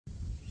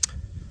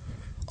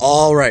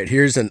All right,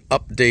 here's an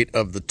update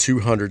of the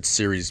 200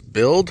 series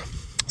build.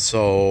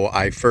 So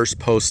I first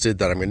posted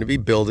that I'm going to be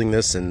building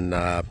this and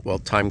well,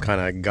 time kind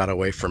of got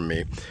away from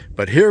me.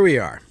 But here we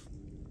are.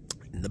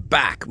 In the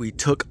back, we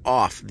took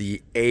off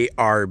the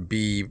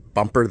ARB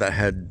bumper that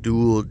had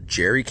dual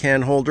jerry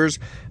can holders.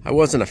 I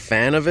wasn't a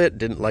fan of it,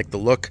 didn't like the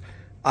look.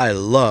 I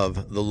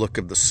love the look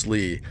of the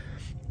Slee.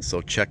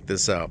 So check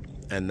this out.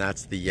 And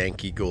that's the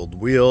Yankee Gold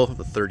wheel.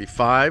 The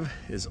 35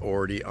 is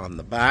already on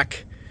the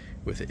back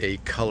with a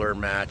color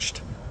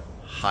matched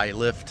high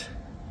lift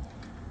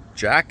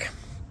jack.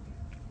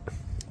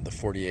 The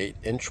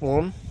 48-inch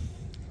one.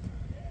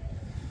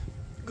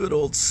 Good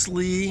old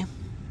Slee.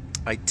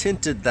 I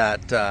tinted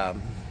that that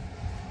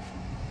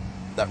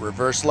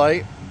reverse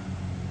light.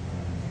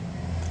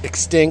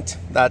 Extinct.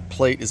 That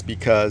plate is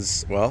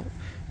because, well,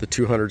 the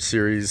 200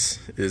 series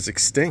is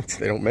extinct.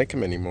 They don't make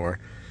them anymore.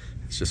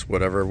 It's just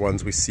whatever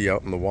ones we see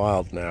out in the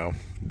wild now.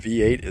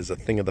 V8 is a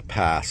thing of the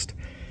past.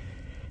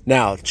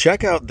 Now,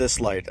 check out this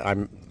light.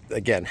 I'm,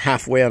 again,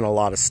 halfway on a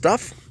lot of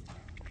stuff.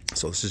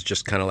 So this is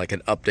just kind of like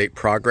an update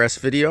progress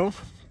video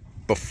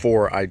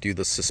before I do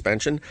the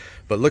suspension.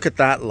 But look at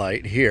that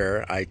light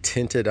here. I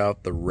tinted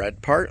out the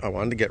red part. I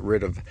wanted to get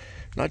rid of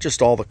not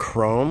just all the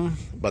chrome,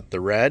 but the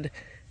red.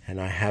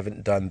 And I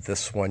haven't done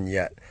this one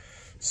yet.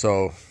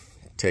 So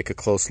take a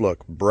close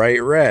look.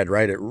 Bright red,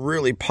 right? It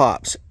really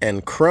pops.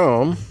 And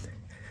chrome.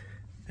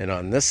 And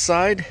on this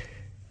side,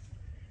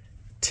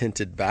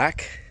 tinted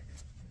back.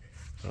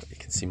 Oh, you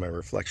can see my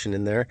reflection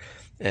in there.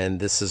 And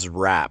this is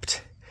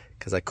wrapped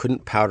because I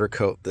couldn't powder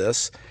coat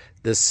this.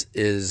 This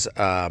is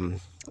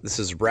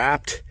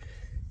wrapped.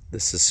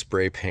 This is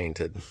spray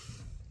painted.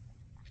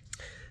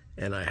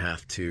 And I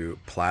have to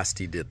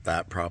plasti-dip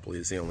that properly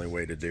is the only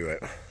way to do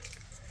it.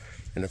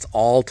 And it's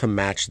all to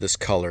match this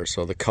color.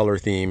 So the color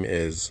theme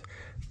is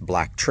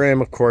black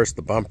trim, of course,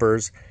 the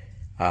bumpers,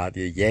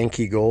 the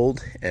Yankee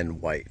Gold,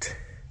 and white.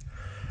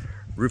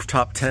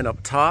 Rooftop tent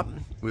up top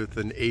with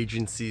an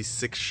Agency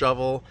 6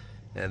 shovel,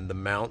 and the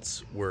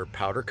mounts were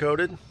powder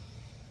coated.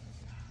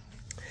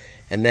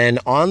 And then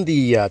on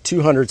the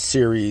 200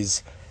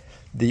 series,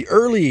 the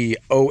early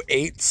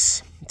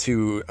 08s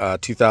to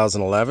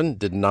 2011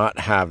 did not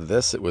have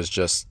this. It was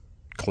just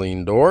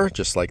clean door,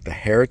 just like the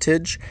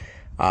Heritage.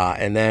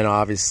 And then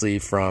obviously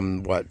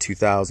from what,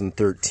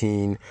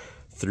 2013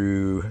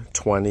 through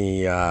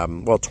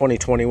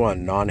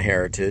 2021,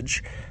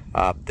 non-Heritage,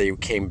 they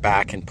came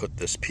back and put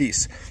this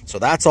piece. So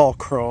that's all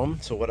chrome.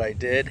 So what I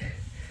did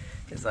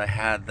is I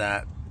had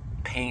that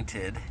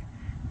painted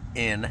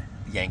in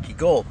Yankee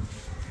Gold.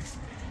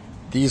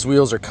 These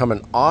wheels are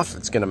coming off.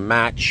 It's going to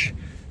match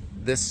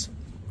this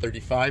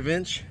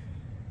 35-inch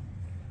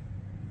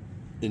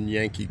in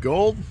Yankee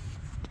Gold.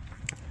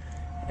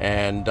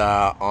 And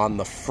on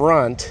the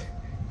front,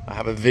 I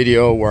have a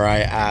video where I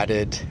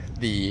added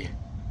the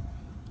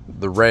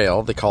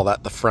rail. They call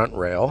that the front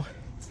rail.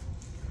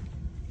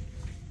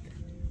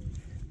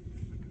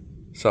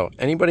 So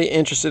anybody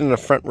interested in a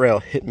front rail,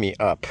 hit me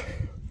up.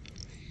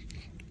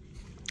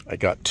 I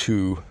got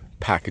 2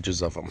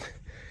 packages of them,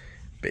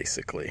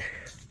 basically.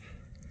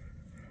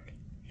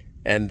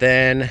 And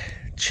then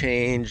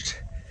changed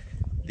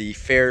the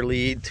fair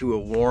lead to a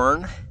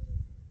worn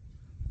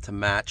to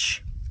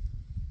match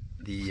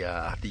the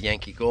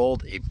Yankee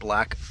Gold, a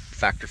black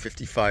Factor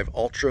 55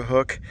 Ultra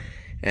hook.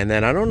 And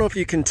then I don't know if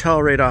you can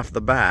tell right off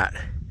the bat,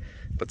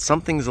 but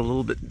something's a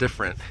little bit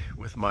different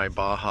with my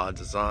Baja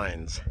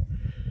designs.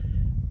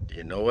 Do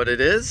you know what it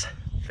is?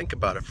 Think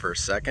about it for a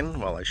second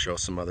while I show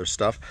some other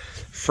stuff.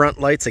 Front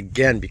lights,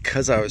 again,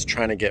 because I was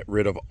trying to get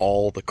rid of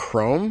all the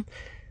chrome.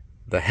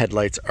 The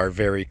headlights are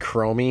very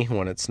chromy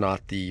when it's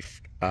not the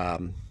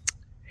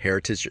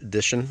Heritage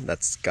Edition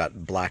that's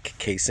got black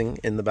casing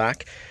in the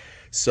back.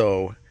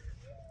 So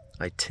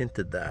I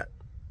tinted that.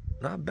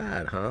 Not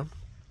bad, huh?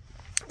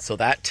 So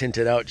that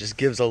tinted out just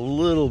gives a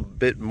little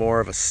bit more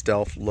of a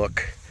stealth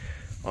look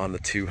on the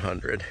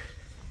 200.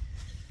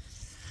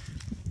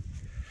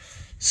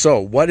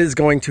 So what is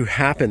going to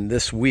happen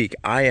this week?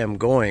 I am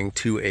going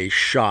to a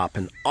shop,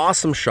 an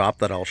awesome shop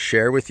that I'll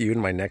share with you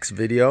in my next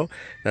video.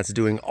 That's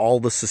doing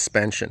all the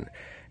suspension.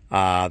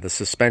 The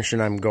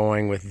suspension I'm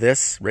going with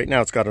this, right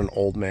now it's got an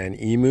Old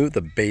Man Emu,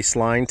 the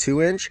baseline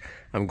 2-inch.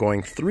 I'm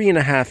going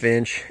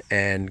 3.5-inch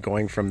and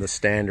going from the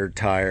standard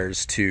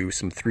tires to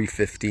some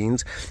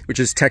 315s, which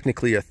is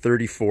technically a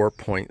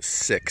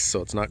 34.6,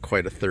 so it's not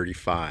quite a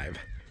 35.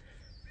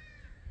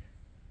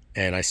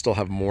 And I still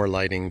have more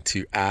lighting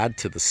to add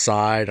to the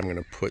side. I'm going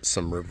to put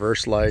some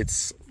reverse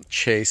lights,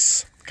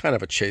 chase, kind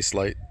of a chase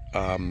light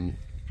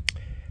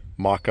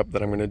mock-up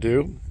that I'm going to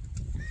do.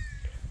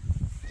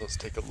 Let's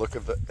take a look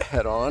at the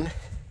head-on.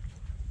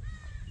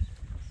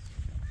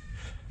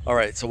 All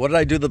right, so what did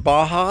I do to the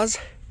Bajas?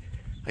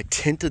 I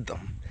tinted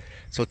them.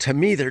 So to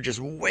me, they're just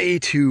way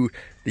too,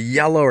 the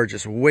yellow are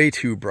just way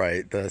too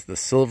bright. The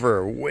silver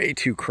are way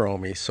too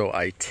chromy, so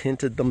I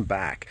tinted them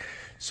back.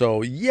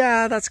 So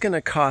yeah, that's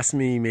gonna cost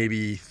me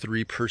maybe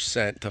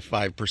 3% to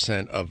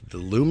 5% of the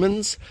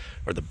lumens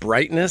or the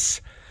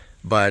brightness,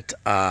 but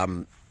I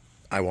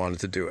wanted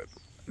to do it.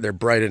 They're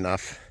bright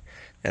enough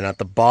And at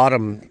the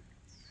bottom,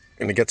 I'm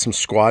going to get some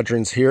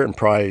squadrons here and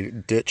probably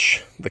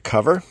ditch the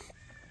cover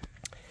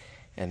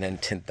and then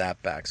tint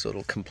that back so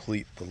it'll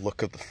complete the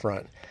look of the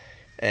front.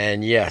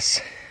 And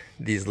yes,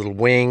 these little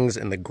wings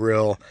and the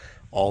grille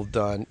all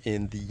done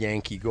in the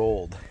Yankee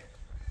gold.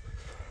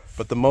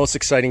 But the most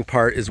exciting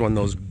part is when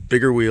those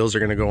bigger wheels are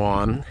going to go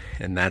on,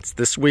 and that's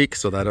this week,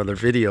 so that other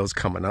video is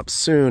coming up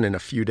soon in a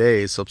few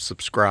days. So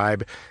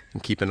subscribe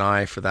and keep an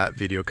eye for that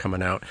video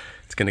coming out.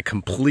 It's going to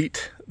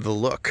complete the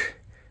look,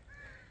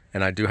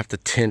 and I do have to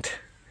tint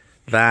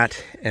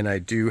that, and I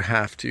do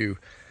have to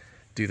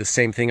do the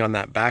same thing on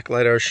that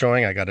backlight I was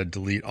showing. I got to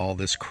delete all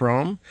this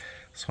chrome,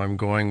 so I'm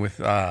going with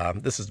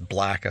this is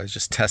black. I was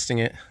just testing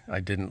it.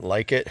 I didn't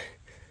like it.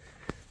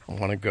 I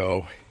want to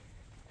go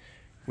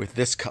with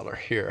this color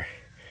here,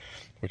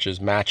 which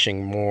is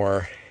matching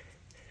more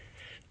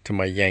to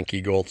my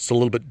Yankee gold. It's a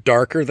little bit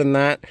darker than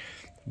that,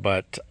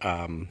 but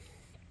I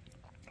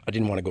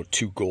didn't want to go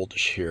too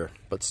goldish here,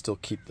 but still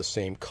keep the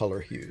same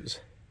color hues.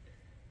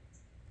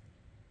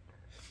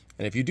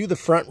 And if you do the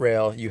front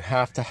rail, you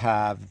have to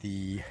have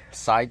the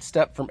side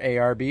step from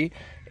ARB.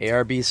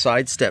 ARB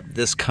side step,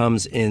 this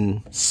comes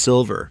in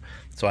silver.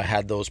 So I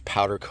had those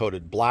powder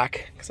coated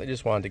black because I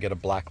just wanted to get a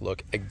black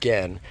look.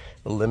 Again,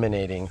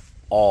 eliminating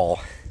all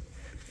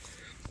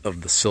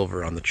of the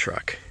silver on the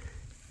truck.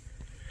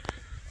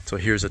 So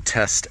here's a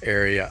test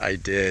area I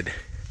did.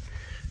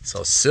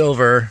 So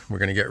silver, we're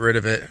gonna get rid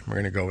of it. We're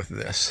gonna go with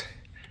this.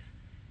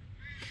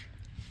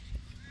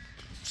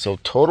 So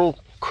total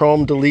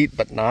chrome delete,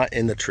 but not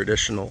in the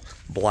traditional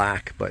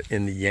black, but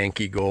in the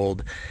Yankee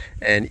gold.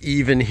 And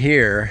even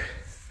here,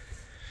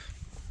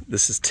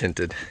 this is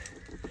tinted.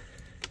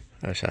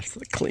 I just have to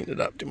clean it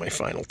up, do my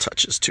final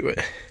touches to it.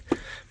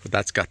 But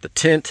that's got the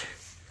tint.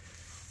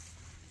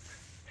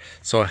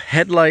 So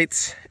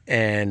headlights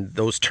and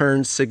those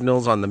turn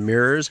signals on the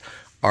mirrors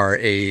are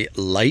a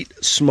light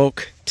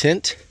smoke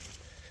tint.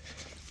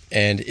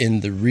 And in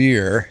the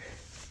rear,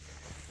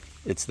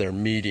 it's their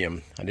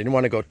medium. I didn't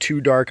want to go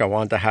too dark. I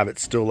wanted to have it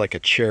still like a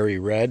cherry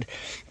red.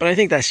 But I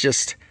think that's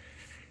just,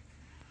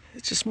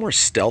 it's just more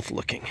stealth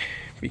looking.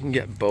 We can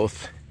get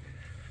both.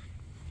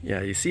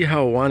 Yeah, you see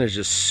how one is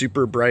just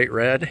super bright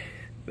red?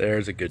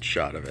 There's a good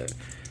shot of it.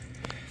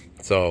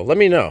 So let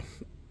me know.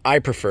 I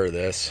prefer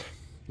this.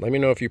 Let me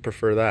know if you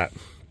prefer that.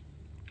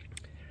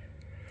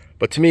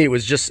 But to me, it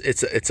was just,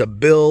 it's a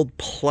build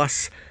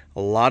plus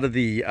a lot of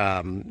the,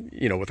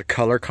 you know, with a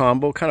color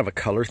combo, kind of a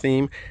color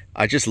theme.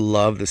 I just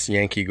love this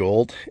Yankee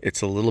gold.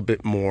 It's a little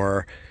bit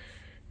more,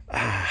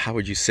 how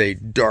would you say,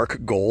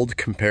 dark gold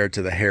compared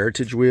to the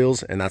Heritage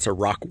wheels. And that's a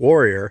Rock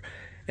Warrior.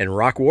 And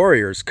Rock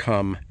Warriors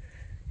come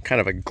kind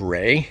of a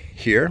gray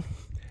here,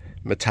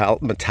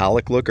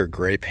 metallic look or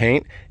gray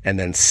paint, and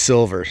then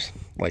silver,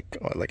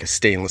 like a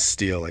stainless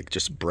steel, like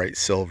just bright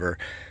silver.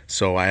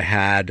 So I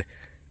had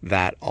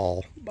that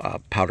all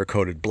powder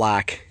coated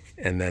black,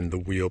 and then the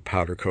wheel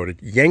powder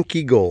coated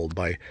Yankee gold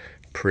by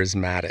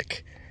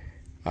Prismatic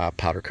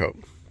powder coat.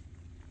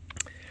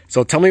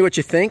 So tell me what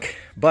you think,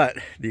 but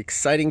the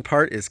exciting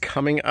part is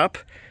coming up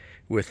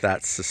with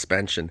that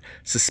suspension.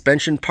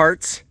 Suspension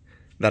parts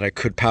that I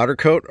could powder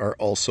coat are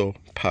also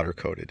powder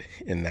coated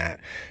in that.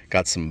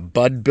 Got some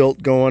bud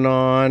built going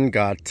on.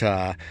 Got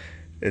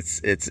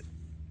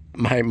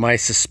my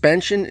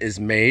suspension is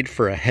made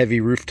for a heavy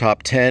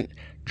rooftop tent,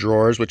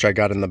 drawers, which I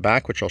got in the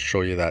back, which I'll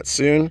show you that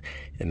soon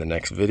in the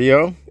next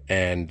video,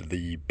 and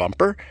the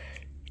bumper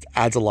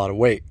adds a lot of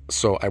weight.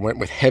 So I went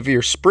with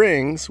heavier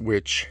springs,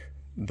 which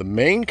the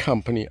main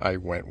company I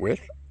went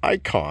with,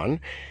 Icon,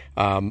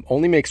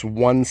 only makes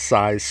one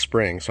size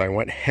spring. So I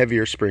went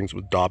heavier springs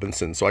with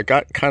Dobinson. So I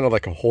got kind of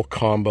like a whole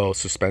combo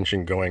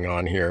suspension going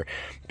on here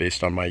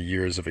based on my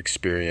years of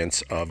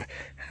experience of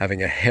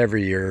having a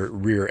heavier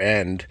rear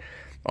end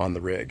on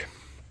the rig.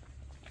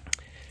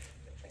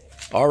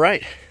 All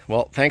right.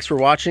 Well, thanks for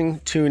watching.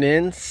 Tune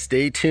in.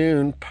 Stay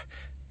tuned.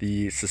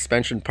 The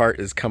suspension part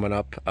is coming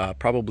up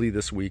probably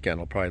this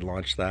weekend. I'll probably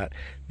launch that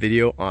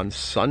video on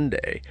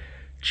Sunday.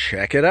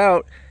 Check it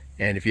out.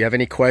 And if you have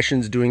any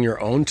questions doing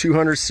your own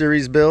 200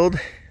 series build,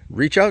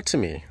 reach out to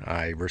me.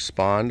 I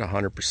respond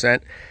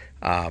 100%.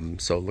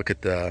 So look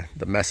at the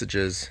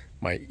messages.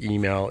 My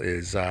email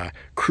is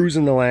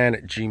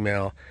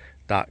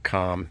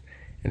cruisingtheland@gmail.com.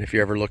 And if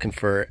you're ever looking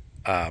for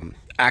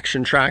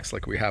action tracks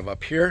like we have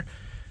up here,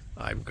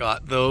 I've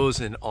got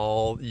those in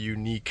all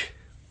unique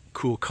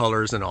cool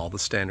colors and all the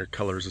standard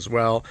colors as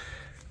well.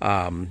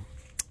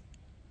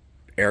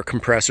 Air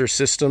compressor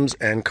systems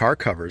and car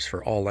covers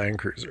for all Land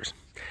Cruisers.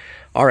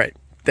 All right,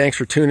 thanks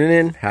for tuning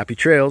in. Happy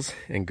trails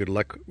and good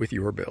luck with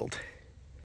your build.